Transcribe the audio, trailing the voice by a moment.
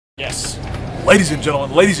Yes. Ladies and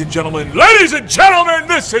gentlemen, this is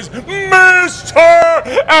Mr.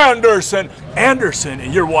 Anderson.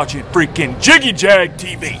 And you're watching freaking KJAG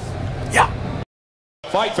TV. Yeah.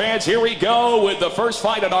 Fight fans, here we go with the first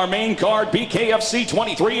fight on our main card, BKFC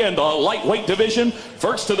 23 in the lightweight division.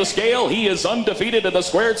 First to the scale, he is undefeated in the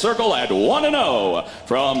squared circle at 1-0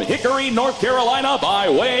 from Hickory, North Carolina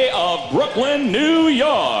by way of Brooklyn, New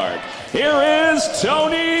York. Here is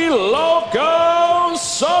Tony Loco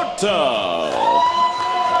Soto.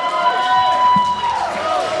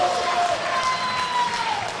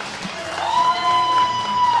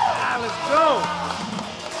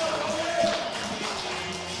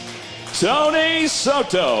 Tony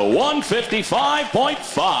Soto,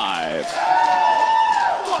 155.5.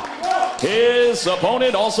 His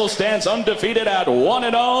opponent also stands undefeated at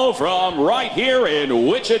 1-0 from right here in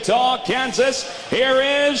Wichita, Kansas. Here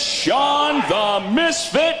is Shawn the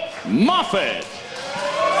Misfit Moffett.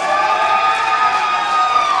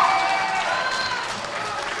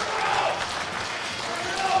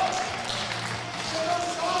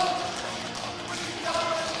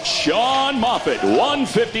 Shawn Moffett,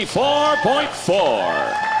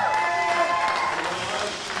 154.4.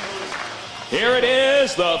 Here it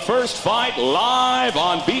is, the first fight live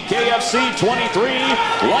on BKFC 23,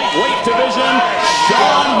 lightweight division,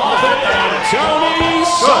 Shawn Moffett and Tony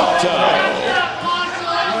Soto.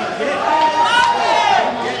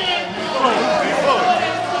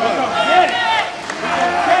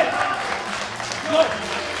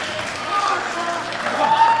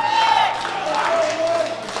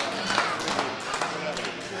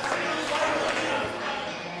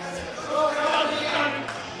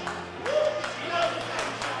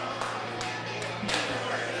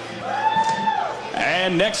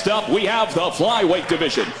 And next up, we have the flyweight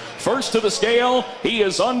division. First to the scale, he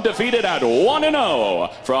is undefeated at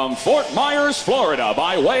 1-0 from Fort Myers, Florida,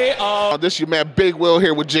 by way of... This is your man Big Will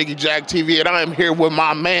here with KJAG TV, and I am here with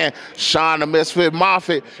my man, Shawn the Misfit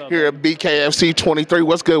Moffett, here at BKFC 23.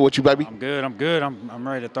 What's good with you, baby? I'm good. I'm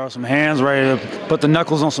ready to throw some hands, ready to put the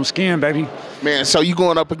knuckles on some skin, baby. Man, so you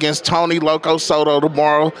going up against Tony Loco Soto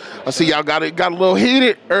tomorrow. I see y'all got a little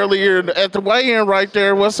heated earlier at the weigh-in right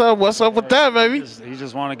there. What's up with that, baby? He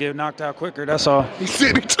just want to get knocked out quicker, that's all. He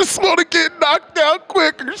said he just want to get knocked out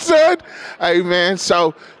quicker, son. Hey, man,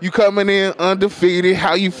 so you coming in undefeated.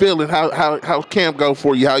 How you feeling? How camp go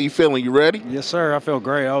for you? How you feeling? You ready? Yes, sir. I feel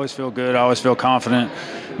great. I always feel good. I always feel confident.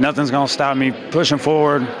 Nothing's going to stop me pushing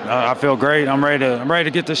forward. I feel great. I'm ready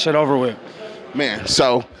to get this shit over with. Man,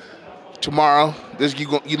 so tomorrow,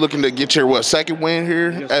 you looking to get your second win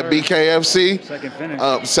here at BKFC? Second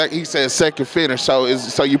finish. He said second finish. So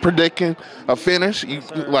you predicting a finish? You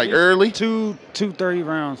like early? Two 30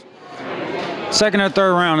 rounds. Second or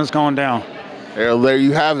third round is going down. There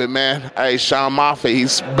you have it, man. Hey, Shawn Moffett,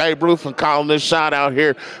 he's Babe Ruth and calling this shot out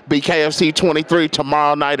here. BKFC 23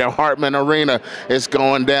 tomorrow night at Hartman Arena. It's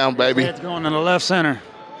going down, baby. It's going in the left center.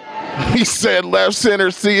 He said left center.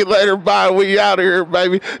 See you later. Bye. We out of here,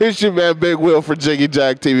 baby. It's your man Big Will for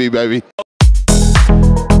KJAG TV, baby.